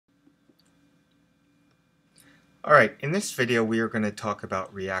Alright, in this video we are going to talk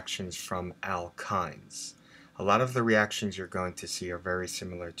about reactions from alkynes. A lot of the reactions you're going to see are very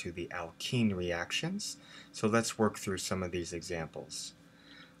similar to the alkene reactions, so let's work through some of these examples.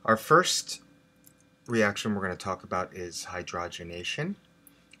 Our first reaction we're going to talk about is hydrogenation.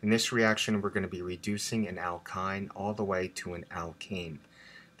 In this reaction we're going to be reducing an alkyne all the way to an alkane.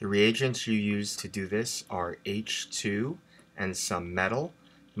 The reagents you use to do this are H2 and some metal.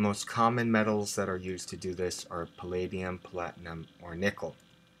 The most common metals that are used to do this are palladium, platinum, or nickel.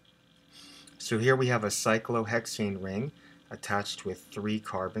 So here we have a cyclohexane ring attached with 3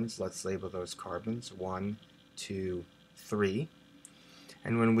 carbons. Let's label those carbons 1, 2, 3.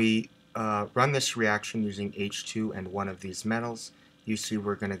 And when we run this reaction using H2 and one of these metals, you see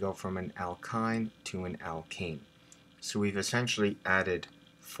we're going to go from an alkyne to an alkane. So we've essentially added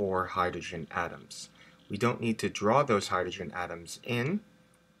 4 hydrogen atoms. We don't need to draw those hydrogen atoms in,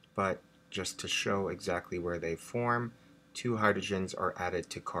 but just to show exactly where they form, 2 hydrogens are added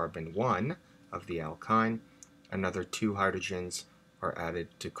to carbon 1 of the alkyne. Another 2 hydrogens are added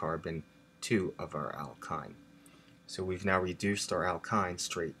to carbon 2 of our alkyne. So we've now reduced our alkyne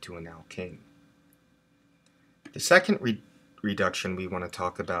straight to an alkane. The second reduction we want to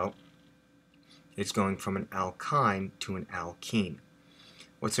talk about is going from an alkyne to an alkene.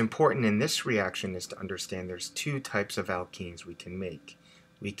 What's important in this reaction is to understand there's 2 types of alkenes we can make.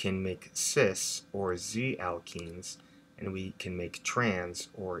 We can make cis or Z alkenes, and we can make trans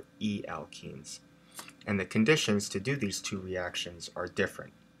or E alkenes. And the conditions to do these 2 reactions are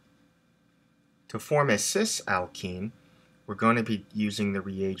different. To form a cis alkene, we're going to be using the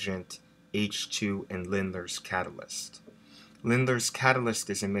reagent H2 and Lindlar's catalyst. Lindlar's catalyst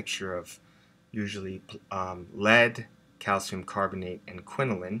is a mixture of usually lead, calcium carbonate, and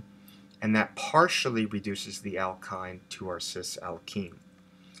quinoline, and that partially reduces the alkyne to our cis alkene.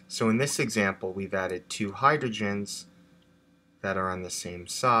 So in this example, we've added 2 hydrogens that are on the same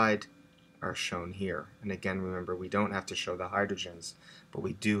side, are shown here. And again, remember, we don't have to show the hydrogens, but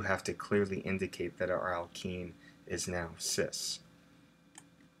we do have to clearly indicate that our alkene is now cis.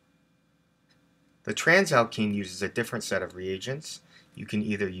 The transalkene uses a different set of reagents. You can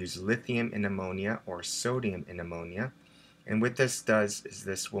either use lithium in ammonia or sodium in ammonia. And what this does is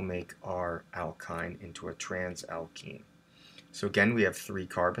this will make our alkyne into a transalkene. So again, we have 3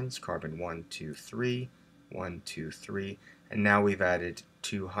 carbons, carbon 1, 2, 3, 1, 2, 3, and now we've added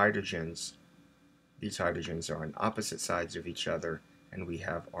 2 hydrogens. These hydrogens are on opposite sides of each other, and we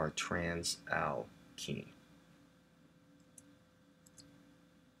have our transalkene.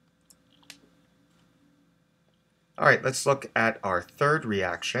 Alright, let's look at our third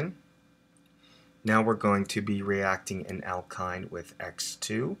reaction. Now we're going to be reacting an alkyne with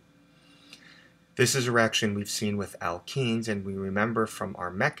X2. This is a reaction we've seen with alkenes, and we remember from our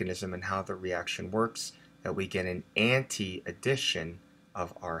mechanism and how the reaction works that we get an anti-addition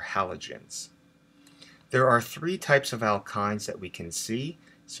of our halogens. There are 3 types of alkynes that we can see,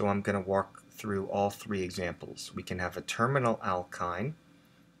 so I'm going to walk through all 3 examples. We can have a terminal alkyne,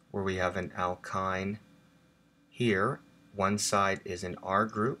 where we have an alkyne here. One side is an R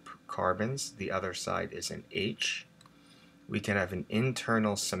group, carbons, the other side is an H. We can have an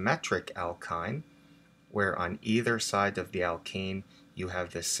internal symmetric alkyne, where on either side of the alkane you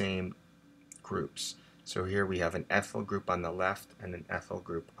have the same groups. So here we have an ethyl group on the left and an ethyl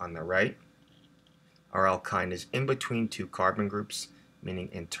group on the right. Our alkyne is in between 2 carbon groups, meaning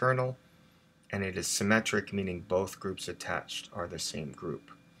internal, and it is symmetric, meaning both groups attached are the same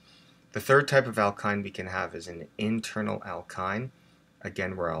group. The third type of alkyne we can have is an internal alkyne,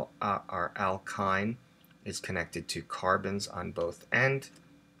 again where our alkyne is connected to carbons on both ends.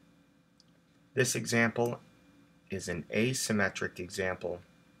 This example is an asymmetric example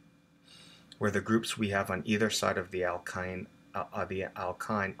where the groups we have on either side of the alkyne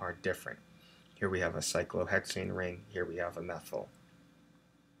are different. Here we have a cyclohexane ring, here we have a methyl.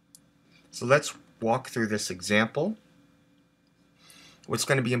 So let's walk through this example. What's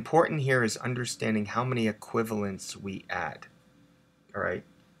going to be important here is understanding how many equivalents we add. All right.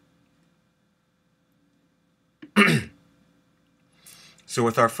 So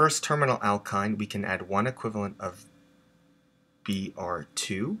with our first terminal alkyne, we can add 1 equivalent of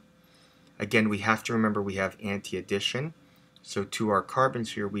Br2. Again, we have to remember we have anti-addition. So to our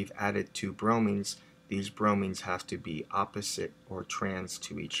carbons here, we've added 2 bromines. These bromines have to be opposite or trans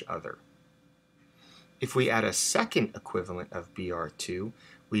to each other. If we add a second equivalent of Br2,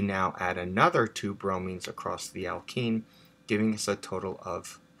 we now add another 2 bromines across the alkene, giving us a total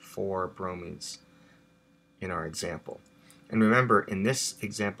of 4 bromines in our example. And remember, in this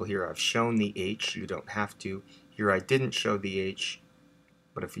example here, I've shown the H. You don't have to. Here I didn't show the H.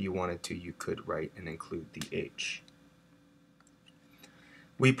 but if you wanted to, you could write and include the H.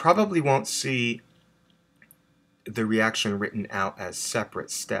 We probably won't see the reaction written out as separate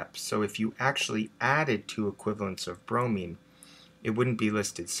steps. So if you actually added 2 equivalents of bromine, it wouldn't be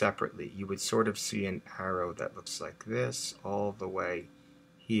listed separately. You would sort of see an arrow that looks like this all the way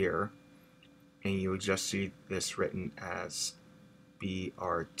here, and you would just see this written as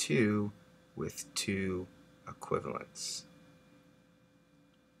Br2 with 2 equivalents.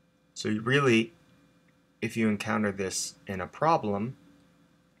 So you really, if you encounter this in a problem,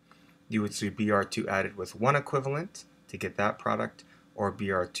 you would see Br2 added with 1 equivalent to get that product, or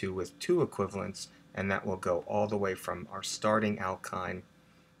Br2 with 2 equivalents, and that will go all the way from our starting alkyne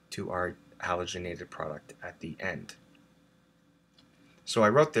to our halogenated product at the end. So I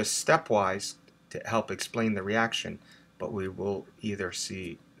wrote this stepwise to help explain the reaction, but we will either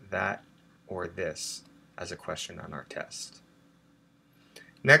see that or this as a question on our test.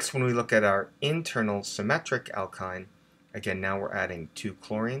 Next, when we look at our internal symmetric alkyne, again, now we're adding 2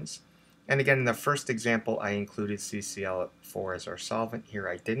 chlorines. And again, in the first example, I included CCl4 as our solvent. Here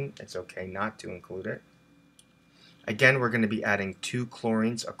I didn't. It's okay not to include it. Again, we're going to be adding 2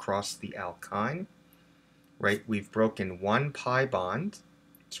 chlorines across the alkyne. Right? We've broken 1 pi bond.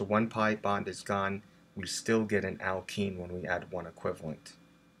 So 1 pi bond is gone. We still get an alkene when we add 1 equivalent.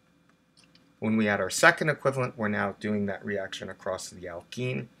 When we add our second equivalent, we're now doing that reaction across the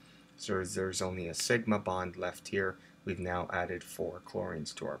alkene. So there's only a sigma bond left here. We've now added 4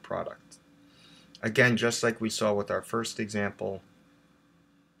 chlorines to our product. Again, just like we saw with our first example,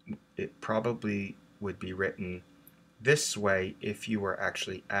 it probably would be written this way if you were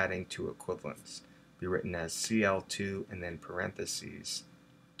actually adding 2 equivalents. It would be written as Cl2 and then parentheses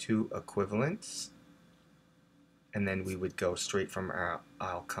 2 equivalents, and then we would go straight from our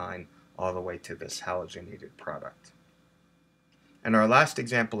alkyne all the way to this halogenated product. And our last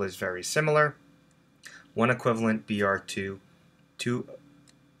example is very similar. 1 equivalent Br2, 2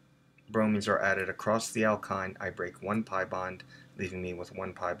 bromines are added across the alkyne. I break 1 pi bond, leaving me with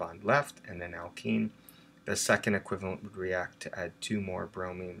 1 pi bond left and an alkene. The second equivalent would react to add 2 more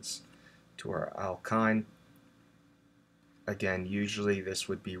bromines to our alkyne. Again, usually this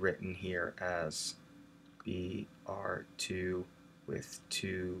would be written here as Br2 with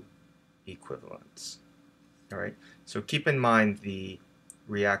 2 equivalents. All right, so keep in mind the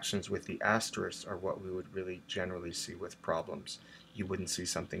reactions with the asterisks are what we would really generally see with problems. You wouldn't see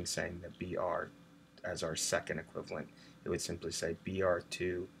something saying that Br as our second equivalent. It would simply say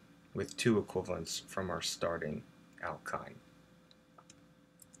Br2 with 2 equivalents from our starting alkyne.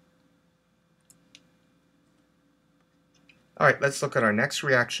 All right, let's look at our next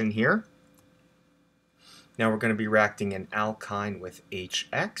reaction here. Now we're going to be reacting an alkyne with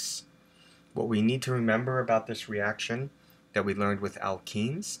HX. What we need to remember about this reaction that we learned with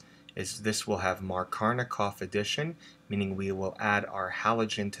alkenes is this will have Markarnikov addition, meaning we will add our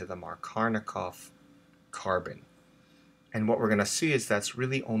halogen to the Markarnikov carbon. And what we're going to see is that's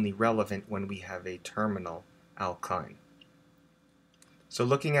really only relevant when we have a terminal alkyne. So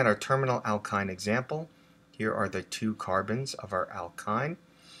looking at our terminal alkyne example, here are the 2 carbons of our alkyne.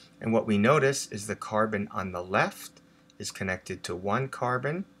 And what we notice is the carbon on the left is connected to 1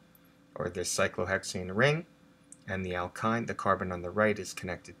 carbon, or this cyclohexane ring, and the alkyne, the carbon on the right, is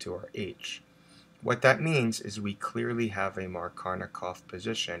connected to our H. What that means is we clearly have a Markarnikov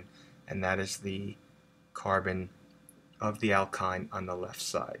position, and that is the carbon of the alkyne on the left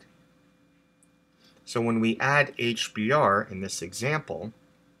side. So when we add HBr in this example,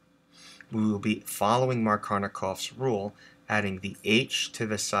 we will be following Markarnikov's rule, adding the H to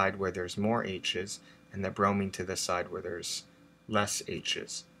the side where there's more H's and the bromine to the side where there's less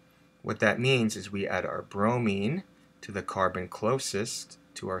H's. What that means is we add our bromine to the carbon closest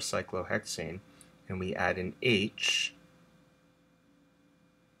to our cyclohexane, and we add an H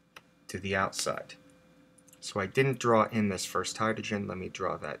to the outside. So I didn't draw in this first hydrogen. Let me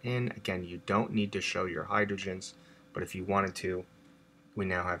draw that in. Again, you don't need to show your hydrogens, but if you wanted to, we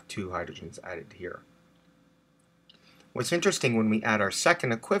now have 2 hydrogens added here. What's interesting, when we add our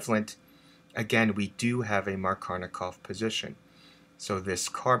second equivalent, again, we do have a Markarnikov position. So this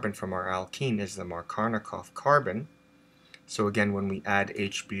carbon from our alkene is the Markarnikov carbon. So again, when we add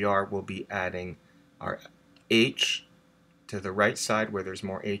HBr, we'll be adding our H to the right side where there's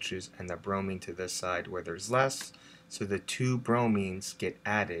more H's and the bromine to this side where there's less. So the 2 bromines get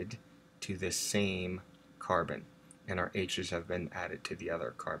added to this same carbon, and our H's have been added to the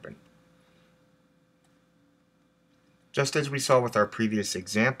other carbon. Just as we saw with our previous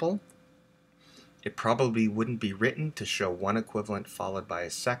example, it probably wouldn't be written to show 1 equivalent followed by a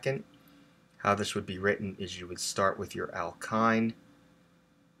second. How this would be written is you would start with your alkyne,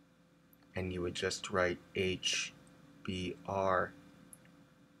 and you would just write HBr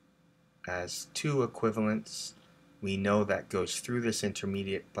as 2 equivalents. We know that goes through this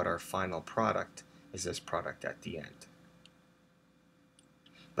intermediate, but our final product is this product at the end.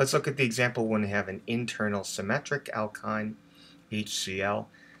 Let's look at the example when we have an internal symmetric alkyne, HCl.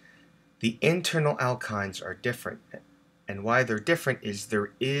 The internal alkynes are different, and why they're different is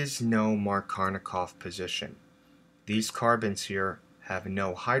there is no Markovnikov position. These carbons here have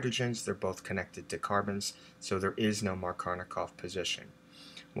no hydrogens, they're both connected to carbons, so there is no Markovnikov position.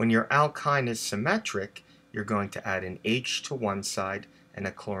 When your alkyne is symmetric, you're going to add an H to one side and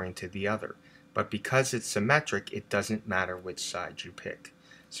a chlorine to the other. But because it's symmetric, it doesn't matter which side you pick.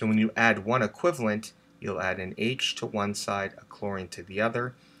 So when you add one equivalent, you'll add an H to one side, a chlorine to the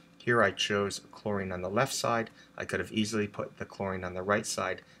other. Here I chose a chlorine on the left side. I could have easily put the chlorine on the right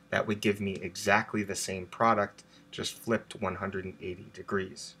side. That would give me exactly the same product, just flipped 180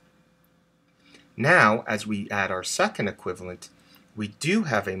 degrees. Now, as we add our second equivalent, we do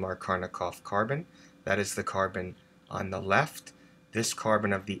have a Markovnikov carbon. That is the carbon on the left. This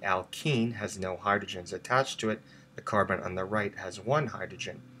carbon of the alkene has no hydrogens attached to it. The carbon on the right has one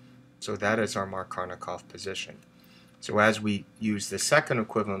hydrogen. So that is our Markovnikov position. So as we use the second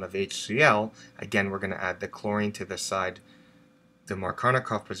equivalent of HCl, again we're going to add the chlorine to the side, the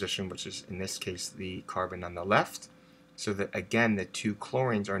Markovnikov position, which is in this case the carbon on the left. So that again the two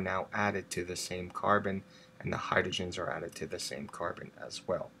chlorines are now added to the same carbon, and the hydrogens are added to the same carbon as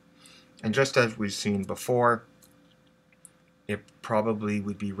well. And just as we've seen before, it probably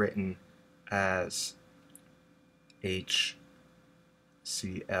would be written as HCl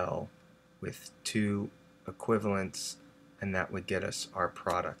with 2 equivalents, and that would get us our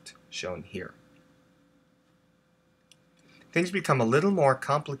product shown here. Things become a little more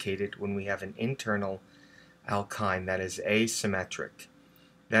complicated when we have an internal alkyne that is asymmetric.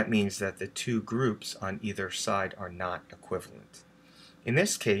 That means that the two groups on either side are not equivalent. In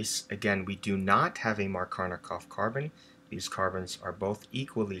this case, again, we do not have a Markovnikov carbon. These carbons are both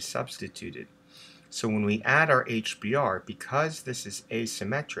equally substituted. So when we add our HBr, because this is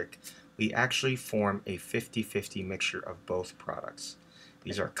asymmetric, we actually form a 50-50 mixture of both products.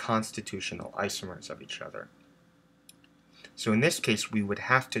 These are constitutional isomers of each other. So in this case, we would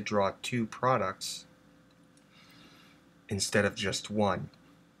have to draw 2 products instead of just 1,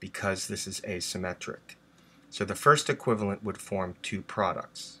 because this is asymmetric. So the first equivalent would form 2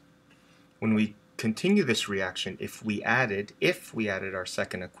 products. When we continue this reaction, if we added our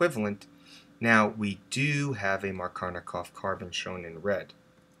second equivalent, now we do have a Markovnikov carbon shown in red.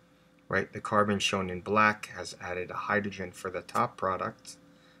 Right? The carbon shown in black has added a hydrogen for the top product.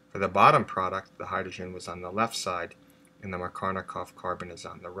 For the bottom product, the hydrogen was on the left side, and the Markovnikov carbon is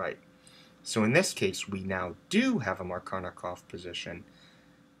on the right. So in this case, we now do have a Markovnikov position,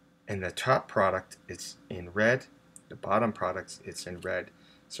 and the top product is in red, the bottom product it's in red.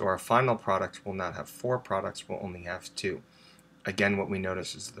 So our final product will not have 4 products, we'll only have 2. Again, what we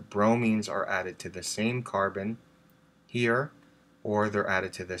notice is the bromines are added to the same carbon here, or they're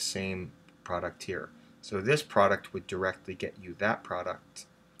added to the same product here. So this product would directly get you that product,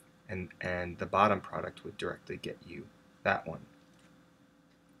 and the bottom product would directly get you that one.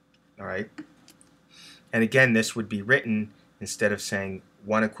 Alright? And again, this would be written, instead of saying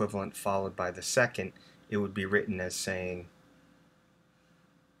one equivalent followed by the second, it would be written as saying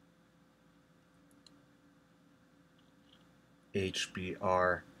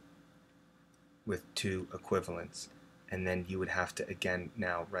HBr with 2 equivalents. And then you would have to again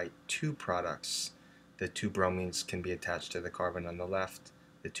now write 2 products. The 2 bromines can be attached to the carbon on the left,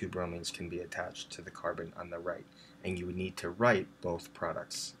 the 2 bromines can be attached to the carbon on the right, and you would need to write both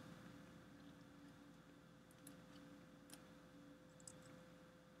products.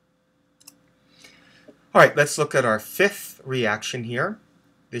 Alright, let's look at our 5th reaction here.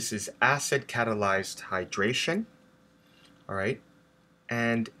 This is acid catalyzed hydration. Alright,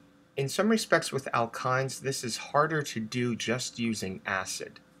 and in some respects with alkynes, this is harder to do just using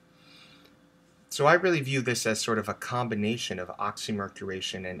acid. So I really view this as sort of a combination of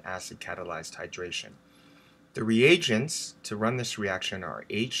oxymercuration and acid catalyzed hydration. The reagents to run this reaction are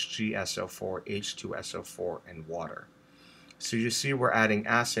HgSO4, H2SO4, and water. So you see we're adding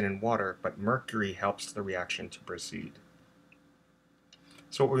acid and water, but mercury helps the reaction to proceed.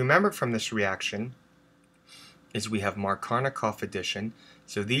 So what we remember from this reaction is we have Markovnikov addition.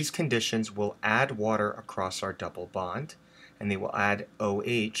 So these conditions will add water across our double bond, and they will add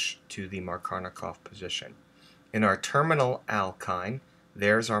OH to the Markovnikov position. In our terminal alkyne,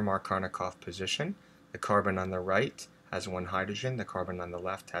 there's our Markovnikov position. The carbon on the right has 1 hydrogen, the carbon on the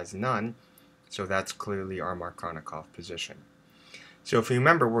left has none, so that's clearly our Markovnikov position. So if you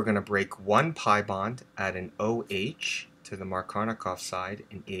remember, we're going to break one pi bond, add an OH to the Markovnikov side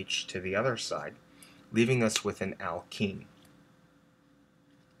and H to the other side, leaving us with an alkene.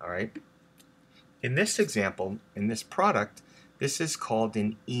 All right. In this example, in this product, this is called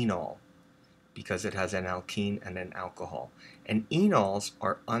an enol because it has an alkene and an alcohol. And enols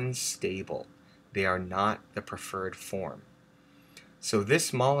are unstable. They are not the preferred form. So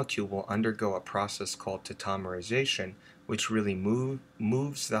this molecule will undergo a process called tautomerization, which really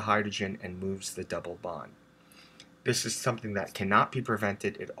moves the hydrogen and moves the double bond. This is something that cannot be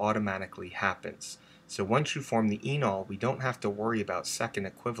prevented. It automatically happens. So once you form the enol, we don't have to worry about second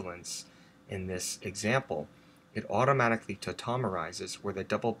equivalence in this example. It automatically tautomerizes where the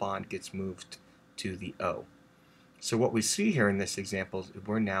double bond gets moved to the O. So what we see here in this example is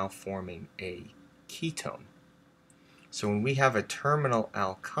we're now forming a ketone. So when we have a terminal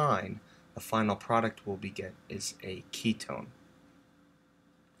alkyne, the final product we'll get is a ketone.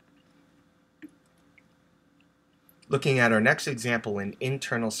 Looking at our next example, an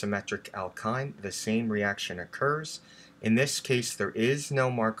internal symmetric alkyne, the same reaction occurs. In this case, there is no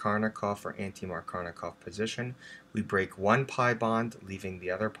Markovnikov or anti-Markovnikov position. We break one pi bond, leaving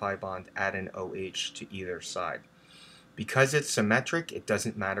the other pi bond, add an OH to either side. Because it's symmetric, it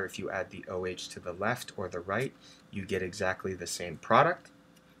doesn't matter if you add the OH to the left or the right, you get exactly the same product.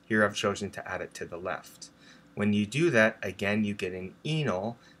 Here I've chosen to add it to the left. When you do that, again, you get an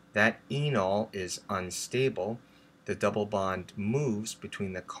enol. That enol is unstable. The double bond moves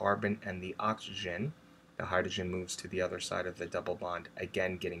between the carbon and the oxygen. The hydrogen moves to the other side of the double bond,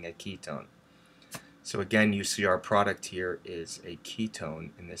 again getting a ketone. So again, you see our product here is a ketone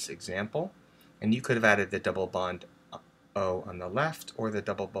in this example. And you could have added the double bond O on the left or the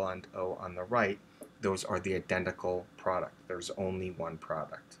double bond O on the right. Those are the identical product. There's only one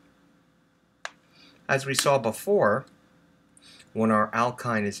product. As we saw before, when our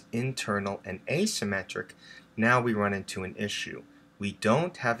alkyne is internal and asymmetric, now we run into an issue. We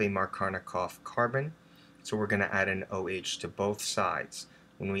don't have a Markovnikov carbon, so we're going to add an OH to both sides.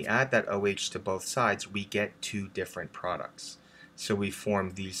 When we add that OH to both sides, we get two different products. So we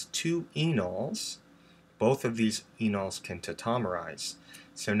form these two enols. Both of these enols can tautomerize.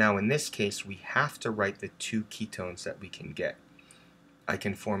 So now in this case, we have to write the two ketones that we can get. I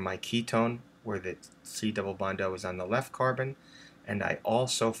can form my ketone where the C double bond O is on the left carbon, and I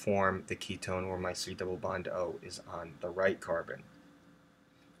also form the ketone where my C double bond O is on the right carbon.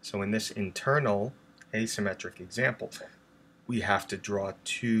 So in this internal asymmetric example, we have to draw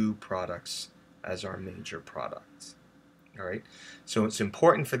two products as our major products. All right. So it's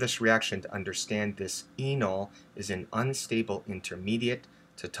important for this reaction to understand this enol is an unstable intermediate.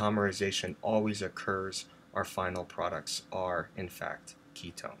 Tautomerization always occurs. Our final products are, in fact,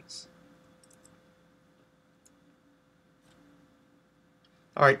 ketones.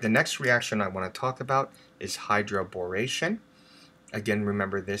 All right, the next reaction I want to talk about is hydroboration. Again,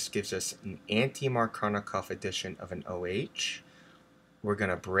 remember this gives us an anti-Markovnikov addition of an OH. We're going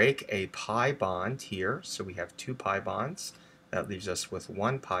to break a pi bond here, so we have two pi bonds. That leaves us with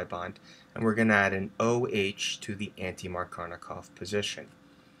one pi bond, and we're going to add an OH to the anti-Markovnikov position.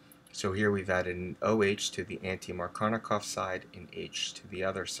 So here we've added an OH to the anti-Markovnikov side and H to the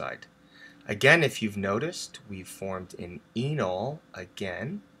other side. Again, if you've noticed, we've formed an enol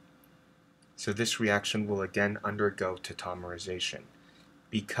again. So this reaction will again undergo tautomerization.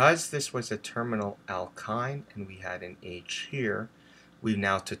 Because this was a terminal alkyne and we had an H here, we've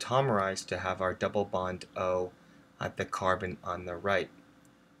now tautomerized to have our double bond O at the carbon on the right.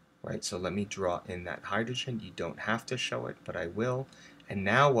 Right, so let me draw in that hydrogen. You don't have to show it, but I will. And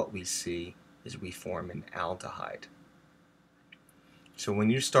now what we see is we form an aldehyde. So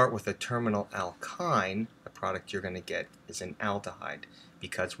when you start with a terminal alkyne, the product you're going to get is an aldehyde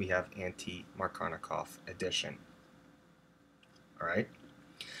because we have anti-Markovnikov addition. All right.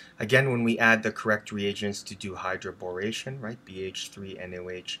 Again, when we add the correct reagents to do hydroboration, right,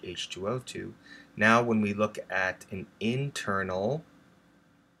 BH3NOH, H2O2, now when we look at an internal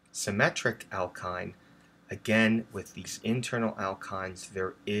symmetric alkyne, again, with these internal alkynes,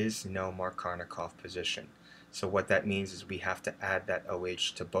 there is no Markovnikov position. So what that means is we have to add that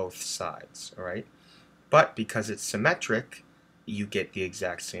OH to both sides, all right? But because it's symmetric, you get the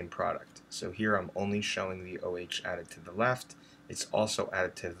exact same product. So here I'm only showing the OH added to the left. It's also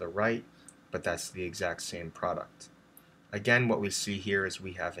added to the right, but that's the exact same product. Again, what we see here is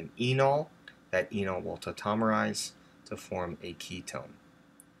we have an enol. That enol will tautomerize to form a ketone.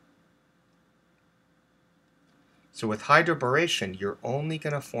 So with hydroboration, you're only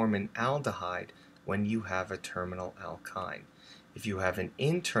going to form an aldehyde when you have a terminal alkyne. If you have an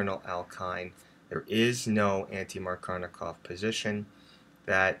internal alkyne, There is no anti-Markovnikov position.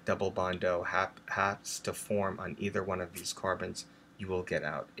 That double bond O has to form on either one of these carbons. You will get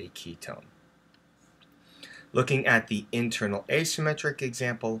out a ketone. Looking at the internal asymmetric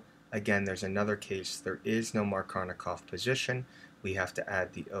example, again, there's another case. There is no Markovnikov position. We have to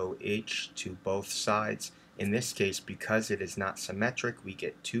add the OH to both sides. In this case, because it is not symmetric, we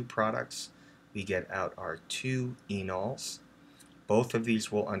get two products. We get out our two enols. Both of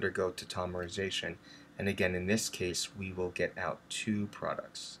these will undergo tautomerization. And again, in this case, we will get out two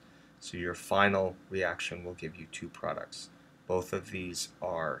products. So your final reaction will give you two products. Both of these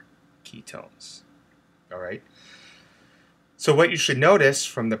are ketones. All right. So what you should notice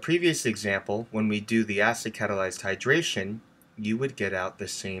from the previous example, when we do the acid catalyzed hydration, you would get out the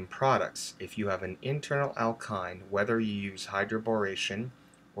same products. If you have an internal alkyne, whether you use hydroboration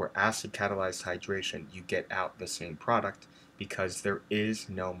or acid catalyzed hydration, you get out the same product because there is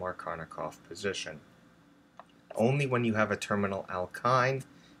no Markovnikov position. Only when you have a terminal alkyne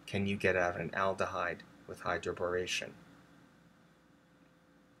can you get out an aldehyde with hydroboration.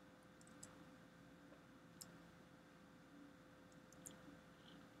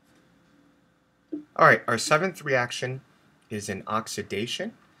 All right, our seventh reaction is an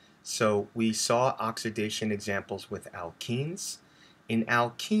oxidation. So we saw oxidation examples with alkenes. In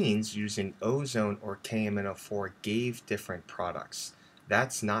alkenes, using ozone or KMNO4 gave different products.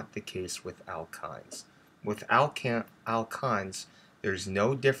 That's not the case with alkynes. With alkynes, there's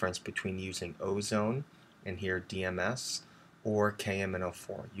no difference between using ozone, and here DMS, or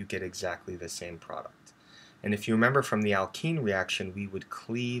KMNO4. You get exactly the same product. And if you remember from the alkene reaction, we would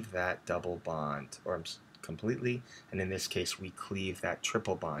cleave that double bond or completely, and in this case we cleave that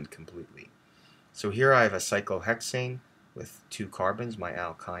triple bond completely. So here I have a cyclohexane with two carbons, my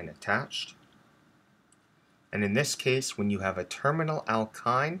alkyne attached. And in this case, when you have a terminal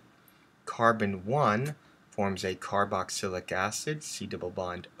alkyne, carbon 1 forms a carboxylic acid, C double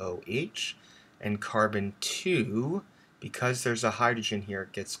bond OH, and carbon 2, because there's a hydrogen here,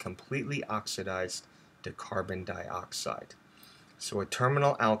 gets completely oxidized to carbon dioxide. So a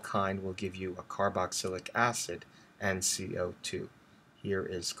terminal alkyne will give you a carboxylic acid and CO2. Here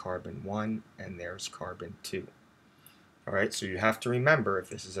is carbon 1 and there's carbon 2. Alright, so you have to remember, if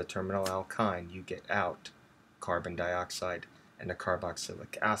this is a terminal alkyne, you get out carbon dioxide and a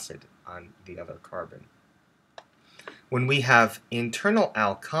carboxylic acid on the other carbon. When we have internal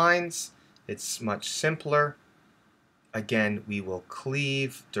alkynes, it's much simpler. Again, we will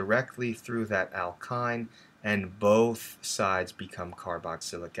cleave directly through that alkyne and both sides become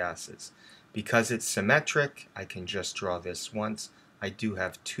carboxylic acids. Because it's symmetric, I can just draw this once. I do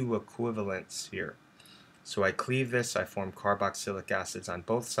have two equivalents here. So I cleave this, I form carboxylic acids on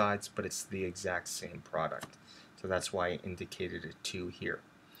both sides, but it's the exact same product. So that's why I indicated a 2 here.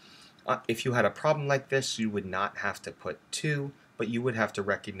 If you had a problem like this, you would not have to put 2, but you would have to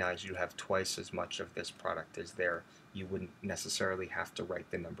recognize you have twice as much of this product as there. You wouldn't necessarily have to write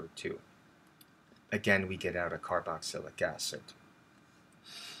the number 2. Again, we get out a carboxylic acid.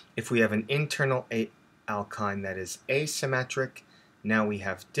 If we have an internal alkyne that is asymmetric, now we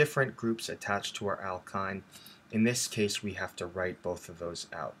have different groups attached to our alkyne. In this case, we have to write both of those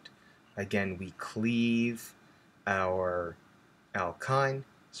out. Again, we cleave our alkyne.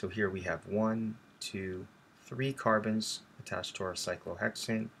 So here we have 1, 2, 3 carbons attached to our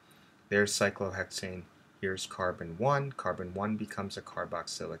cyclohexane. There's cyclohexane. Here's carbon 1. Carbon 1 becomes a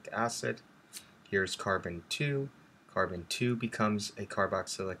carboxylic acid. Here's carbon 2. Carbon 2 becomes a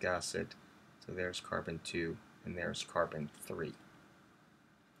carboxylic acid. So there's carbon 2 and there's carbon 3.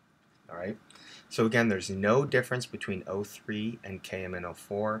 Alright, so again, there's no difference between O3 and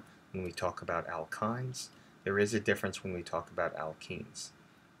KMNO4 when we talk about alkynes. There is a difference when we talk about alkenes.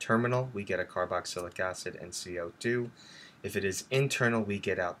 Terminal, we get a carboxylic acid and CO2. If it is internal, we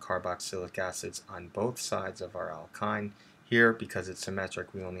get out carboxylic acids on both sides of our alkyne. Here, because it's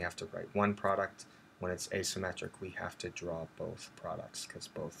symmetric, we only have to write one product. When it's asymmetric, we have to draw both products because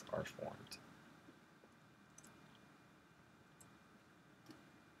both are formed.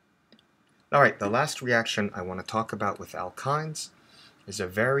 Alright, the last reaction I want to talk about with alkynes is a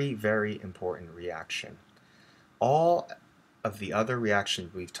very, very important reaction. All of the other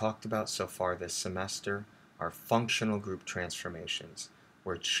reactions we've talked about so far this semester are functional group transformations.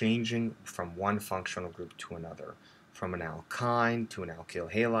 We're changing from one functional group to another, from an alkyne to an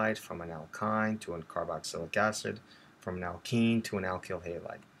alkyl halide, from an alkyne to a carboxylic acid, from an alkene to an alkyl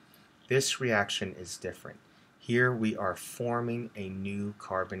halide. This reaction is different. Here we are forming a new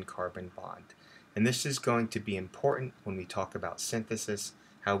carbon-carbon bond. And this is going to be important when we talk about synthesis,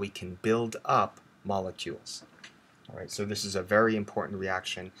 how we can build up molecules. All right, so this is a very important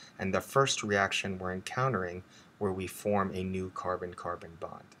reaction, and the first reaction we're encountering where we form a new carbon-carbon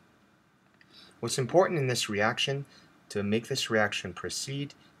bond. What's important in this reaction, to make this reaction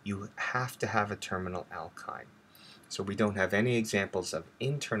proceed, you have to have a terminal alkyne. So we don't have any examples of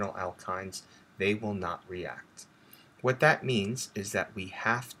internal alkynes. They will not react. What that means is that we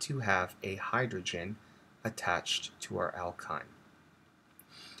have to have a hydrogen attached to our alkyne.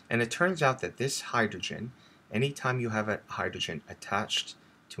 And it turns out that this hydrogen, anytime you have a hydrogen attached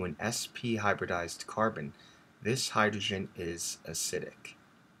to an sp hybridized carbon, this hydrogen is acidic.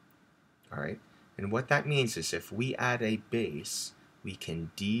 All right? And what that means is if we add a base, we can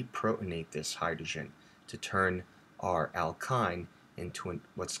deprotonate this hydrogen to turn our alkyne into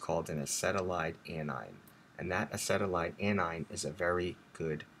what's called an acetylide anion. And that acetylide anion is a very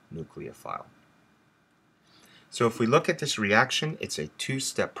good nucleophile. So if we look at this reaction, it's a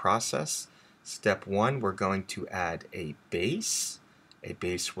two-step process. Step one, we're going to add a base. A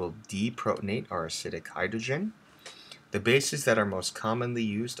base will deprotonate our acidic hydrogen. The bases that are most commonly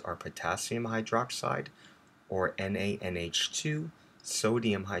used are potassium hydroxide or NaNH2.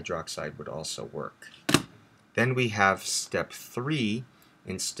 Sodium hydroxide would also work. Then we have step 3.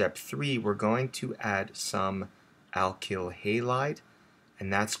 In step 3, we're going to add some alkyl halide,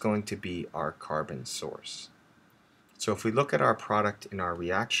 and that's going to be our carbon source. So if we look at our product in our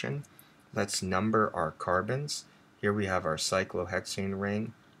reaction, let's number our carbons. Here we have our cyclohexane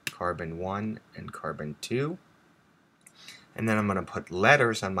ring, carbon 1 and carbon 2. And then I'm going to put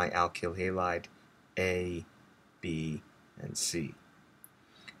letters on my alkyl halide, A, B, and C.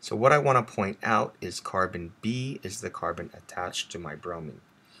 So what I want to point out is carbon B is the carbon attached to my bromine.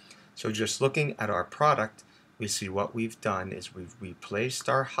 So just looking at our product, we see what we've done is we've replaced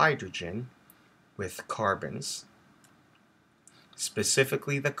our hydrogen with carbons,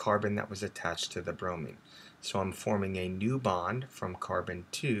 specifically the carbon that was attached to the bromine. So I'm forming a new bond from carbon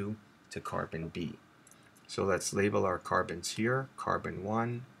 2 to carbon B. So let's label our carbons here, carbon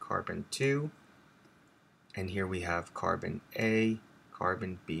 1, carbon 2, and here we have carbon A,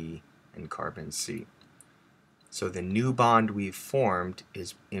 carbon B, and carbon C. So the new bond we've formed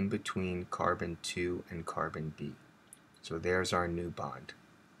is in between carbon 2 and carbon B. So there's our new bond.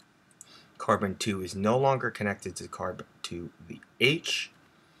 Carbon 2 is no longer connected to the H.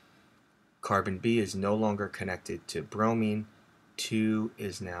 Carbon B is no longer connected to bromine. 2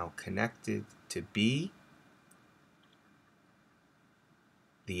 is now connected to B.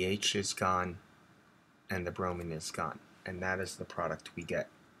 The H is gone and the bromine is gone. And that is the product we get.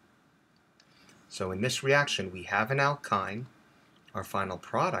 So in this reaction, we have an alkyne. Our final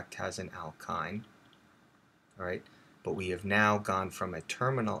product has an alkyne. All right? But we have now gone from a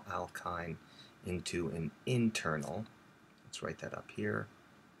terminal alkyne into an internal, let's write that up here,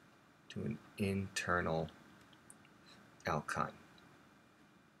 to an internal alkyne.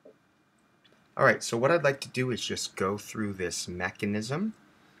 All right, so what I'd like to do is just go through this mechanism.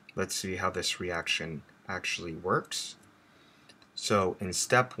 Let's see how this reaction actually works. So in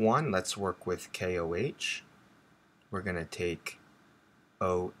step 1, let's work with KOH. We're going to take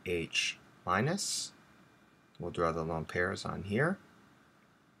OH minus. We'll draw the lone pairs on here.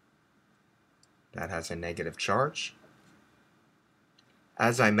 That has a negative charge.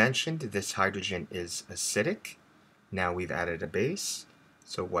 As I mentioned, this hydrogen is acidic. Now we've added a base.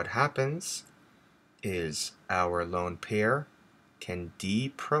 So what happens is our lone pair can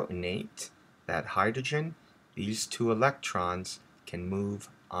deprotonate that hydrogen. These two electrons can move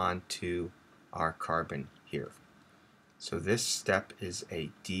onto our carbon here. So this step is a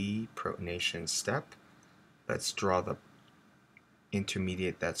deprotonation step. Let's draw the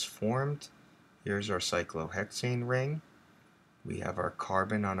intermediate that's formed. Here's our cyclohexane ring. We have our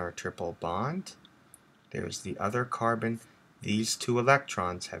carbon on our triple bond. There's the other carbon. These two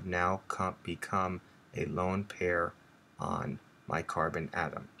electrons have now become a lone pair on my carbon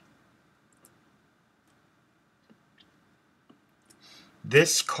atom.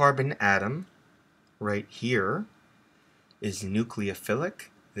 This carbon atom right here is nucleophilic.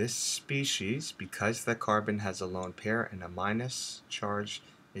 This species, because the carbon has a lone pair and a minus charge,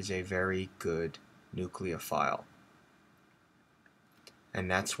 is a very good nucleophile. And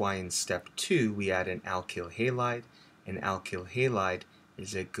that's why in step 2 we add an alkyl halide. An alkyl halide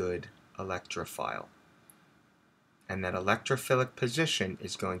is a good electrophile. And that electrophilic position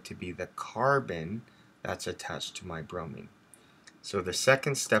is going to be the carbon that's attached to my bromine. So the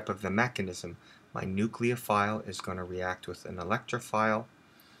second step of the mechanism, my nucleophile is going to react with an electrophile.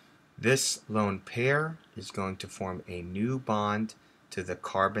 This lone pair is going to form a new bond to the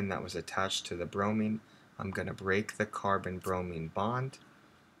carbon that was attached to the bromine. I'm going to break the carbon-bromine bond.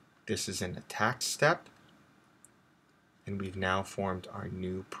 This is an attack step. And we've now formed our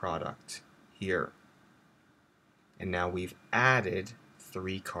new product here. And now we've added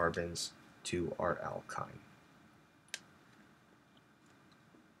 3 carbons to our alkyne.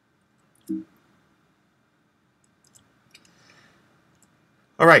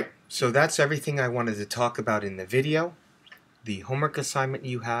 Alright, so that's everything I wanted to talk about in the video. The homework assignment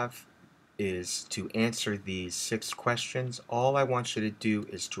you have is to answer these 6 questions. All I want you to do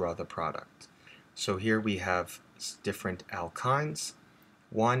is draw the product. So here we have different alkynes.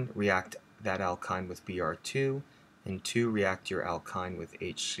 1, react that alkyne with Br2, and 2, react your alkyne with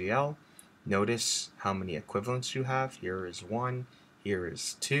HCl. Notice how many equivalents you have. Here is 1, here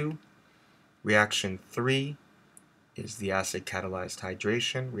is 2. Reaction 3 is the acid catalyzed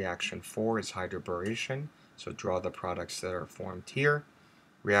hydration. Reaction 4 is hydroboration. So draw the products that are formed here.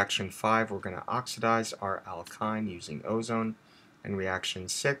 Reaction 5, we're going to oxidize our alkyne using ozone. And reaction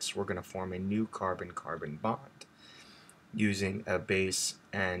 6, we're going to form a new carbon-carbon bond using a base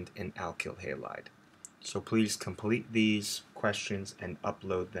and an alkyl halide. So please complete these questions and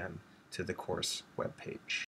upload them to the course webpage.